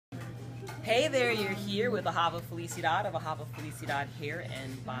Hey there, you're here with Ahava Felicidad of Ahava Felicidad Hair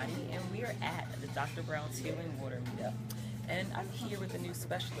and Body, and we are at the Dr. Brown's Healing Water Meetup. And I'm here with a new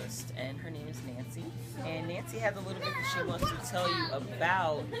specialist, and her name is Nancy. And Nancy has a little bit that she wants to tell you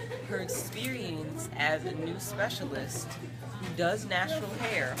about her experience as a new specialist who does natural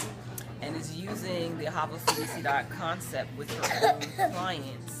hair and is using the Ahava Felicidad concept with her own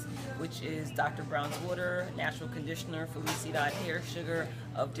clients, which is Dr. Brown's Water, Natural Conditioner, Felicidad Hair Sugar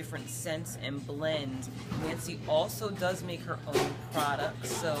of different scents and blends. Nancy also does make her own products,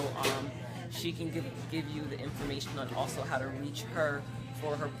 so she can give you the information on also how to reach her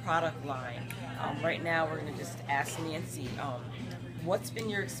for her product line. Right now we're going to just ask Nancy, what's been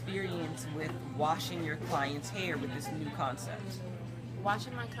your experience with washing your client's hair with this new concept?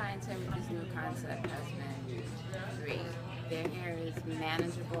 Washing my client's hair with this new concept has been great. Their hair is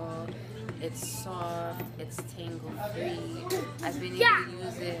manageable, it's soft, it's tangle-free. I've been able to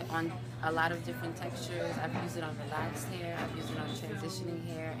use it on a lot of different textures. I've used it on relaxed hair, I've used it on transitioning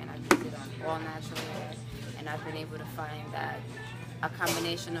hair, and I've used it on all natural hair. And I've been able to find that a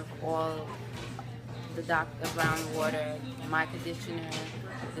combination of all the Dr. Brown water, my conditioner,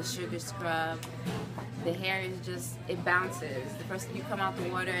 the sugar scrub, the hair is just, it bounces. The first you come out the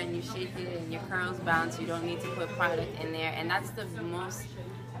water and you shake it and your curls bounce, you don't need to put product in there. And that's the most,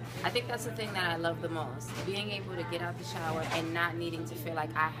 I think that's the thing that I love the most. Being able to get out the shower and not needing to feel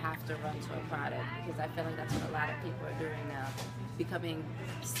like I have to run to a product, because I feel like that's what a lot of people are doing now, becoming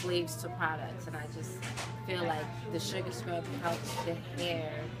slaves to products. And I just feel like the sugar scrub helps the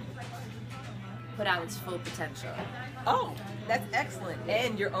hair put out its full potential. Oh, that's excellent.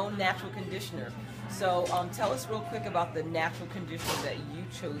 And your own natural conditioner. So tell us real quick about the natural conditioner that you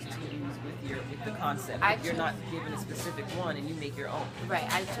chose to use with the concept. You're not given a specific one and you make your own. Right.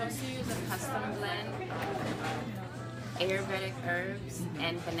 I chose to use a custom blend of Ayurvedic herbs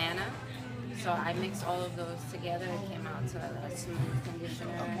and banana. So I mixed all of those together. It came out to a smooth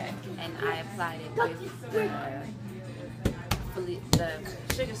conditioner. Okay. And I applied it with the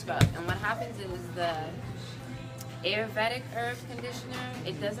sugar scrub. And what happens is the Ayurvedic herb conditioner,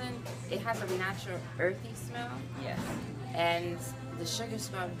 it has a natural earthy smell. Yes. And the sugar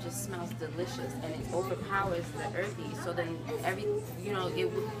scrub just smells delicious and it overpowers the earthy. So then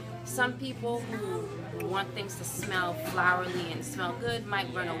some people who want things to smell flowery and smell good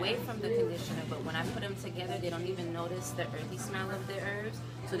might run away from the conditioner, but when I put them together, they don't even notice the earthy smell of the herbs.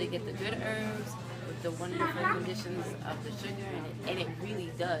 So they get the good herbs with the wonderful conditions of the sugar, and it really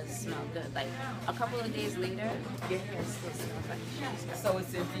does smell good. Like a couple of days later, your hair still smells like sugar. So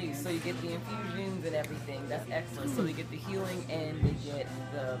it's infused, so you get the infusions and everything. That's excellent. So they get the healing and they get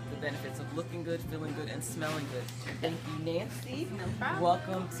the benefits of looking good, feeling good, and smelling good. Thank you, Nancy. No problem.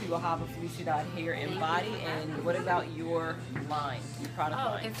 Welcome to Ahava Felicidad Hair and Body. And what about your line, your product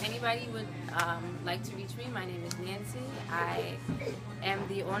line? If anybody would like to reach me, my name is Nancy. I am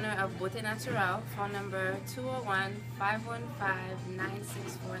the owner of Bote Natural. Phone number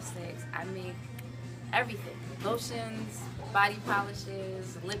 201-515-9646. I make everything. Lotions, body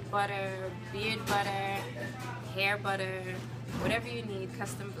polishes, lip butter, beard butter, hair butter, whatever you need,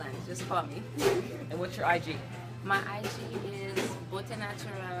 custom blends. Just call me. And what's your IG? My IG is Bote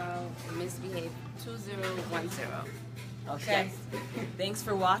Natural Misbehave 2010. Okay. Yes. Thanks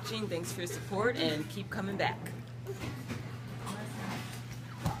for watching. Thanks for your support, and keep coming back.